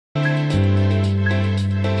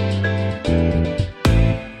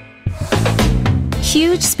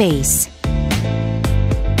space.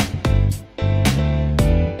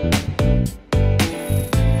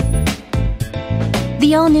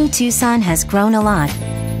 The all-new Tucson has grown a lot.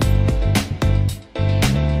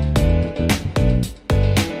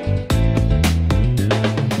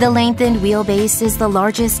 The lengthened wheelbase is the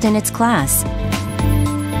largest in its class.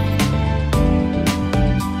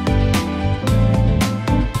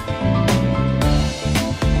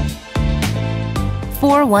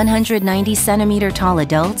 Four 190-centimeter tall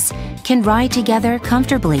adults can ride together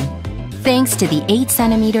comfortably, thanks to the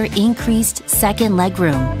 8-centimeter increased second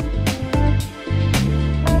legroom.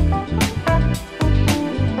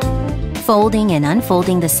 Folding and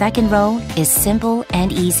unfolding the second row is simple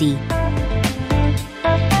and easy.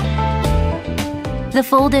 The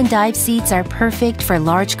fold and dive seats are perfect for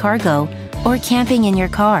large cargo or camping in your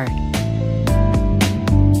car.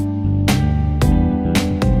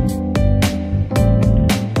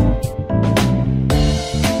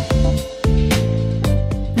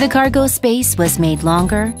 The cargo space was made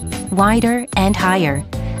longer, wider, and higher,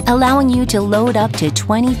 allowing you to load up to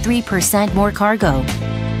 23% more cargo.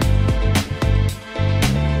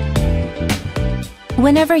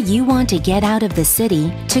 Whenever you want to get out of the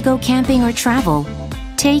city to go camping or travel,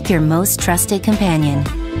 take your most trusted companion.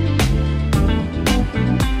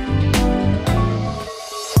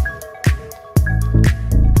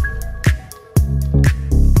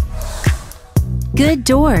 Good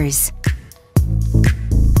doors.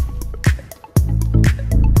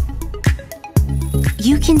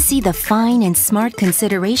 You can see the fine and smart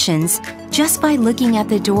considerations just by looking at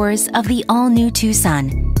the doors of the all-new Tucson.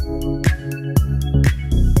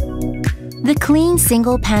 The clean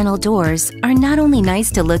single-panel doors are not only nice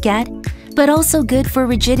to look at, but also good for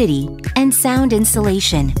rigidity and sound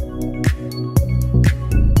insulation.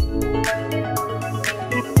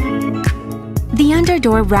 The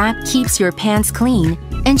underdoor wrap keeps your pants clean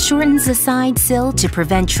and shortens the side sill to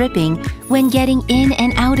prevent tripping when getting in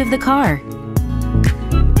and out of the car.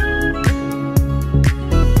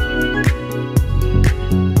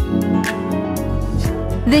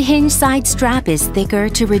 The hinge side strap is thicker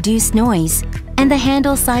to reduce noise, and the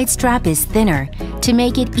handle side strap is thinner to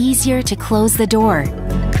make it easier to close the door.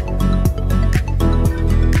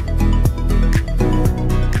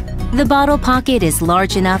 The bottle pocket is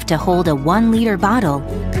large enough to hold a 1-liter bottle.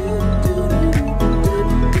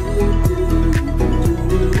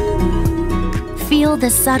 Feel the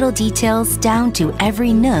subtle details down to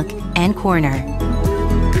every nook and corner.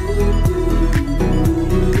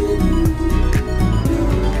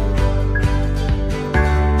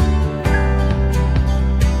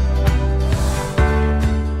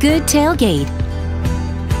 Good tailgate.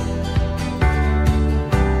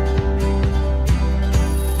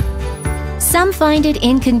 Some find it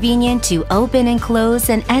inconvenient to open and close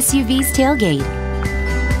an SUV's tailgate.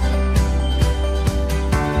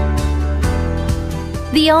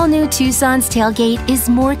 The all-new Tucson's tailgate is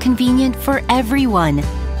more convenient for everyone.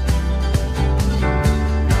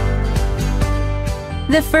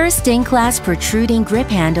 The first in-class protruding grip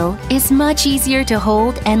handle is much easier to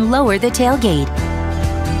hold and lower the tailgate.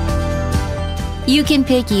 You can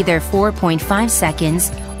pick either 4.5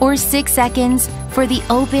 seconds or 6 seconds for the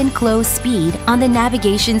open-close speed on the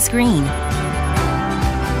navigation screen.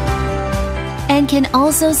 And can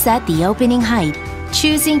also set the opening height,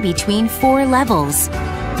 choosing between 4 levels.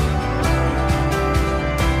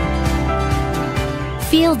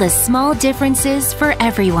 Feel the small differences for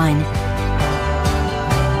everyone.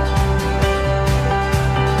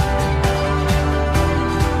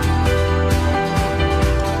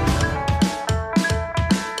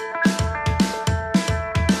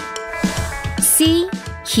 See,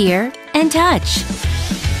 hear, and touch.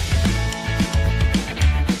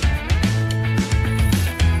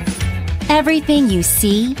 Everything you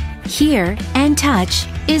see, hear, and touch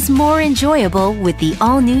is more enjoyable with the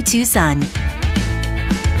all-new Tucson.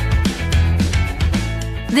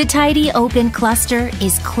 The tidy open cluster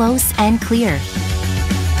is close and clear.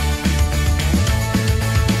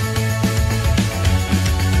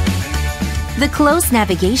 The close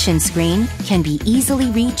navigation screen can be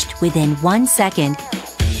easily reached within 1 second.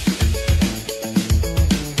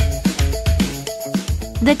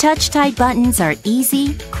 The touch-type buttons are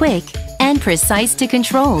easy, quick, and precise to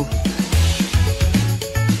control.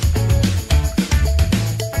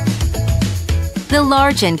 The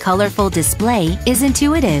large and colorful display is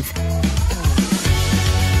intuitive.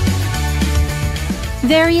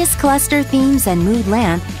 Various cluster themes and mood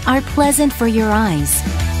lamp are pleasant for your eyes.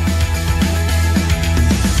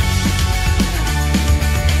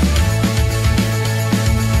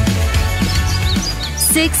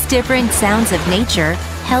 Six different sounds of nature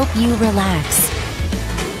help you relax.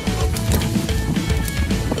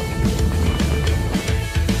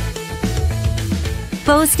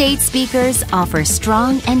 Bose 8 speakers offer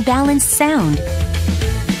strong and balanced sound.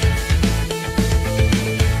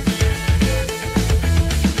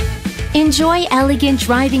 Enjoy elegant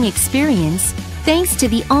driving experience thanks to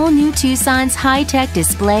the all-new Tucson's high-tech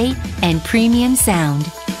display and premium sound.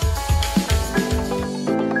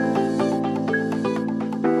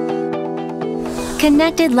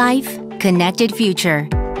 Connected life, connected future.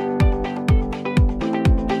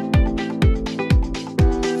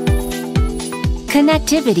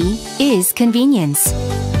 Connectivity is convenience.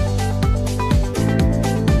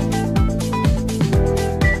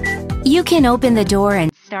 You can open the door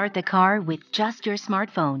and start the car with just your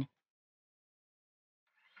smartphone.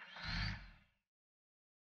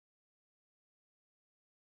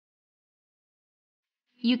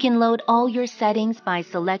 You can load all your settings by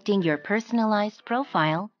selecting your personalized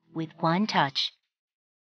profile with one touch.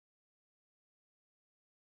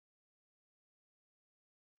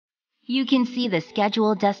 You can see the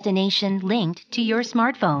scheduled destination linked to your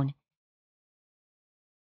smartphone.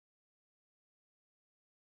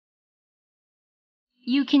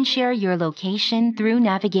 You can share your location through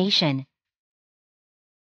navigation.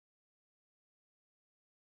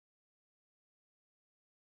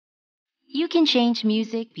 You can change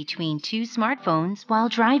music between two smartphones while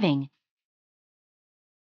driving.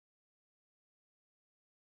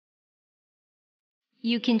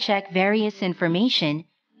 You can check various information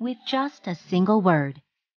with just a single word.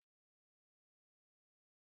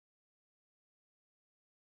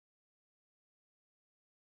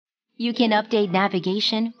 You can update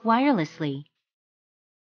navigation wirelessly.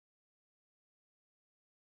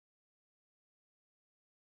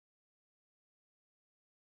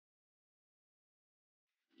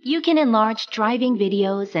 You can enlarge driving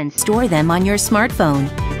videos and store them on your smartphone.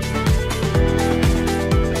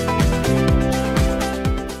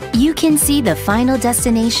 You can see the final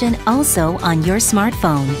destination also on your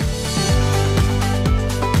smartphone.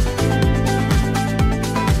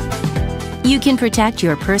 You can protect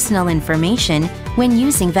your personal information when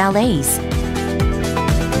using valets.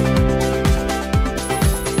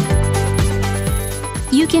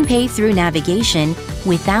 You can pay through navigation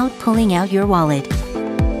without pulling out your wallet.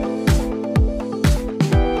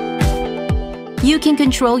 You can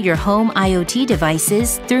control your home IoT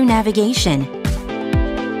devices through navigation.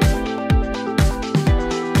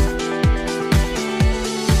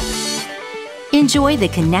 Enjoy the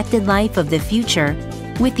connected life of the future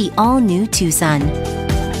with the all-new Tucson.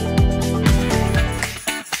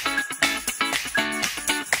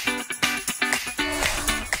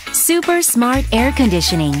 Super smart air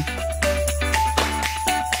conditioning.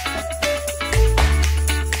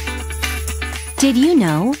 Did you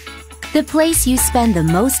know? The place you spend the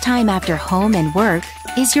most time after home and work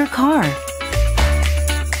is your car.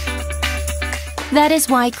 That is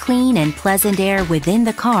why clean and pleasant air within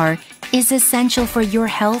the car is essential for your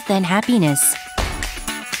health and happiness.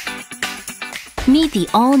 Meet the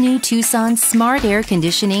all-new Tucson Smart Air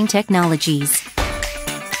Conditioning Technologies.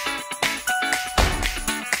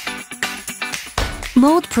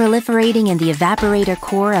 Mold proliferating in the evaporator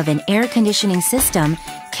core of an air conditioning system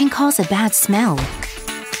can cause a bad smell.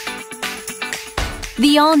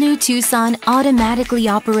 The all-new Tucson automatically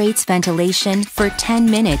operates ventilation for 10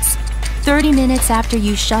 minutes, 30 minutes after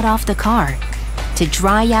you shut off the car, to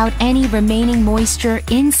dry out any remaining moisture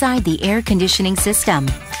inside the air conditioning system.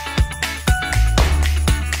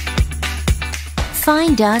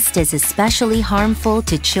 Fine dust is especially harmful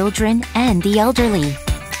to children and the elderly.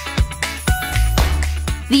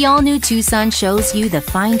 The all-new Tucson shows you the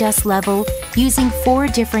fine dust level using 4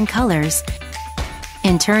 different colors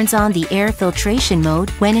and turns on the air filtration mode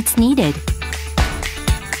when it's needed.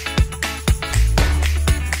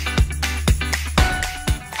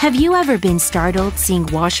 Have you ever been startled seeing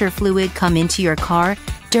washer fluid come into your car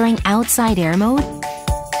during outside air mode?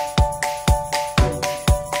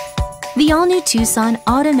 The all-new Tucson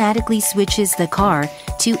automatically switches the car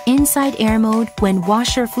to inside air mode when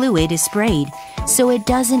washer fluid is sprayed, so it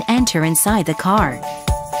doesn't enter inside the car.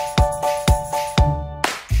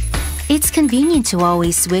 It's convenient to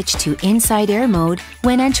always switch to inside air mode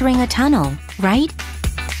when entering a tunnel, right?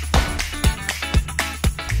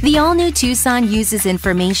 The all-new Tucson uses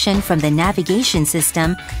information from the navigation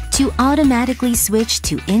system to automatically switch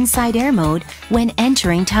to inside air mode when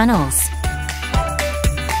entering tunnels.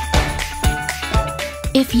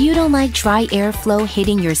 If you don't like dry airflow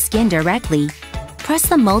hitting your skin directly, press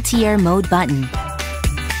the multi-air mode button.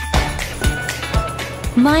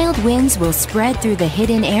 Mild winds will spread through the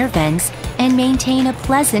hidden air vents and maintain a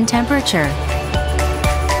pleasant temperature.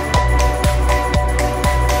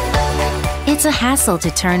 It's a hassle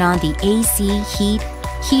to turn on the AC,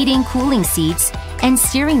 heating, cooling seats, and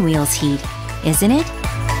steering wheel's heat, isn't it?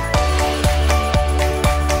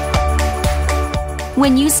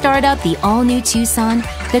 When you start up the all-new Tucson,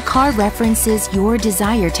 the car references your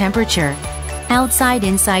desired temperature,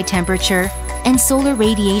 outside-inside temperature, and solar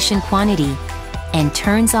radiation quantity, and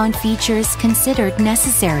turns on features considered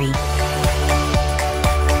necessary.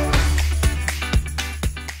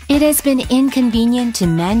 It has been inconvenient to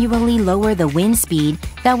manually lower the wind speed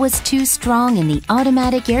that was too strong in the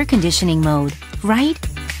automatic air conditioning mode, right?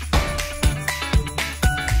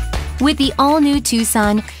 With the all-new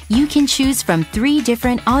Tucson, you can choose from 3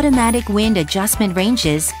 different automatic wind adjustment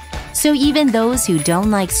ranges, so even those who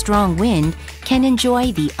don't like strong wind can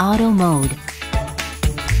enjoy the auto mode.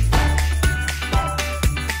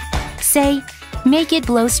 Say, make it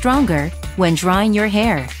blow stronger when drying your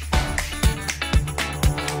hair.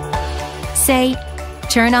 Say,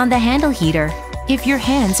 turn on the handle heater if your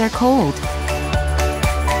hands are cold.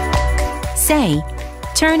 Say,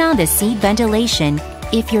 turn on the seat ventilation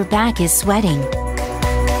if your back is sweating.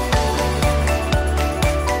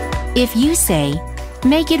 If you say,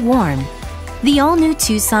 make it warm, the all-new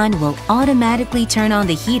Tucson will automatically turn on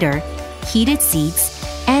the heater, heated seats,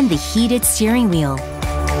 and the heated steering wheel.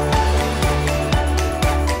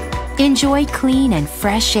 Enjoy clean and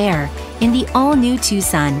fresh air in the all-new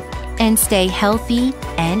Tucson and stay healthy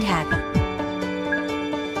and happy.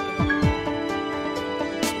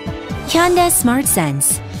 Hyundai Smart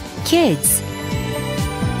Sense. Kids.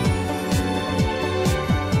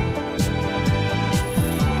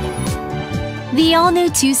 The all-new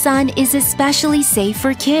Tucson is especially safe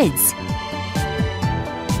for kids.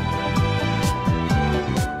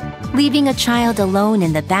 Leaving a child alone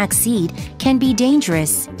in the back seat can be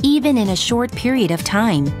dangerous even in a short period of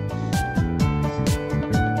time.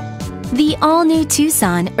 The all-new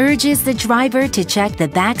Tucson urges the driver to check the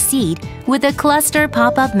back seat with a cluster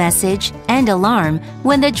pop-up message and alarm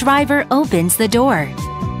when the driver opens the door.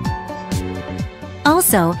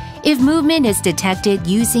 Also, if movement is detected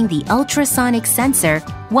using the ultrasonic sensor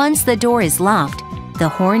once the door is locked, the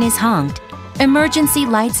horn is honked, emergency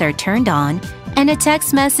lights are turned on, and a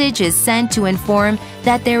text message is sent to inform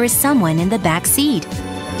that there is someone in the back seat.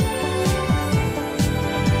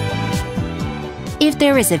 If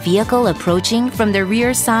there is a vehicle approaching from the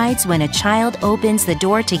rear sides when a child opens the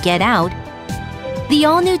door to get out, the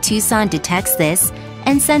all-new Tucson detects this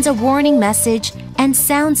and sends a warning message and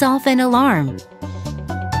sounds off an alarm.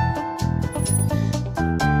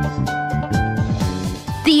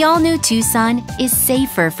 The all-new Tucson is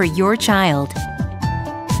safer for your child.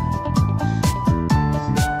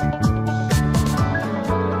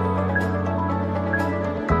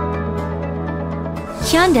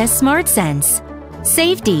 Hyundai Smart Sense.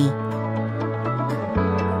 Safety.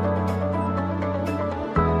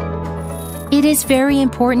 It is very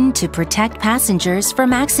important to protect passengers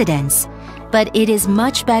from accidents, but it is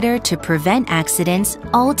much better to prevent accidents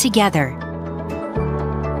altogether.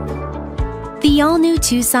 The all-new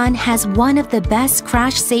Tucson has one of the best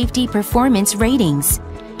crash safety performance ratings,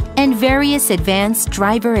 and various advanced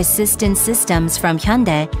driver assistance systems from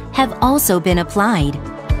Hyundai have also been applied.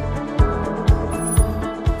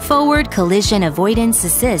 Forward Collision Avoidance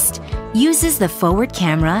Assist uses the forward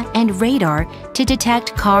camera and radar to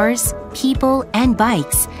detect cars, people, and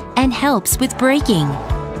bikes and helps with braking.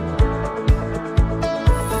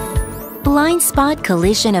 Blind Spot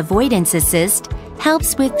Collision Avoidance Assist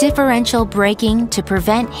helps with differential braking to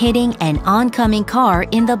prevent hitting an oncoming car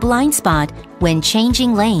in the blind spot when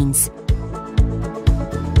changing lanes.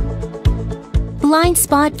 Blind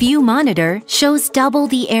Spot View Monitor shows double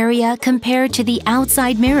the area compared to the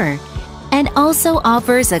outside mirror and also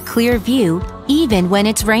offers a clear view even when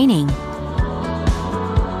it's raining.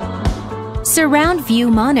 Surround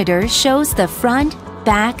View Monitor shows the front,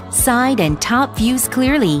 back, side, and top views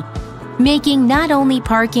clearly, making not only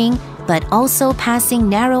parking but also passing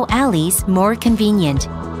narrow alleys more convenient.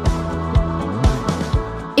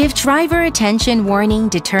 If driver attention warning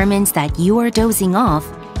determines that you are dozing off,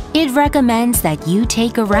 it recommends that you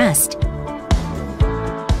take a rest.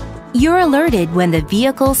 You're alerted when the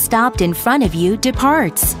vehicle stopped in front of you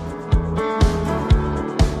departs.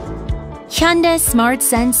 Hyundai Smart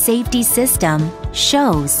Sense safety system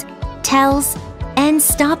shows, tells, and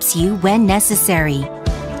stops you when necessary.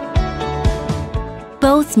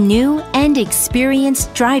 Both new and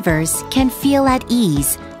experienced drivers can feel at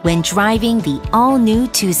ease when driving the all-new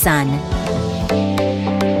Tucson.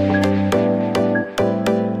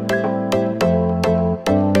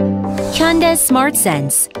 Hyundai Smart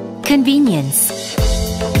Sense. Convenience.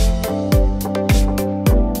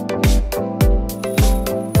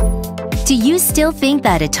 Do you still think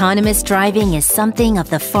that autonomous driving is something of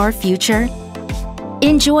the far future?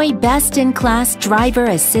 Enjoy best-in-class driver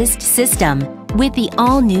assist system with the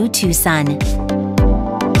all-new Tucson.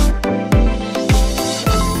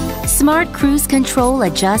 Smart Cruise Control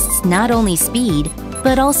adjusts not only speed,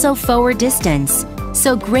 but also forward distance,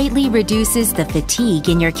 so greatly reduces the fatigue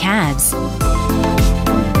in your calves.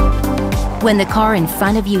 When the car in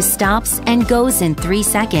front of you stops and goes in 3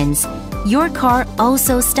 seconds, your car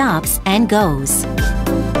also stops and goes.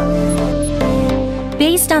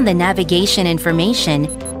 Based on the navigation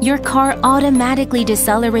information, your car automatically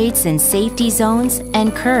decelerates in safety zones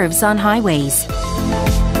and curves on highways.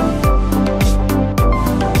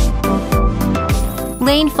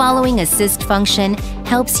 Lane following assist function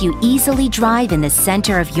helps you easily drive in the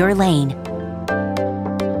center of your lane.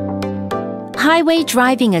 Highway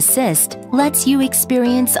driving assist lets you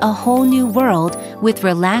experience a whole new world with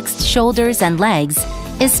relaxed shoulders and legs,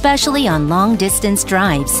 especially on long-distance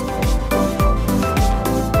drives.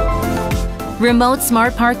 Remote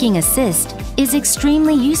Smart Parking Assist is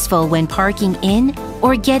extremely useful when parking in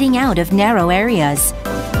or getting out of narrow areas.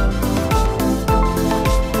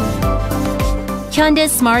 Hyundai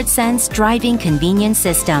Smart Sense driving convenience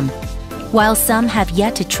system. While some have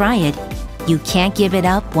yet to try it, you can't give it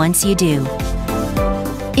up once you do.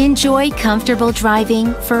 Enjoy comfortable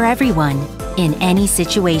driving for everyone in any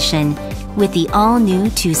situation with the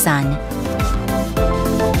all-new Tucson.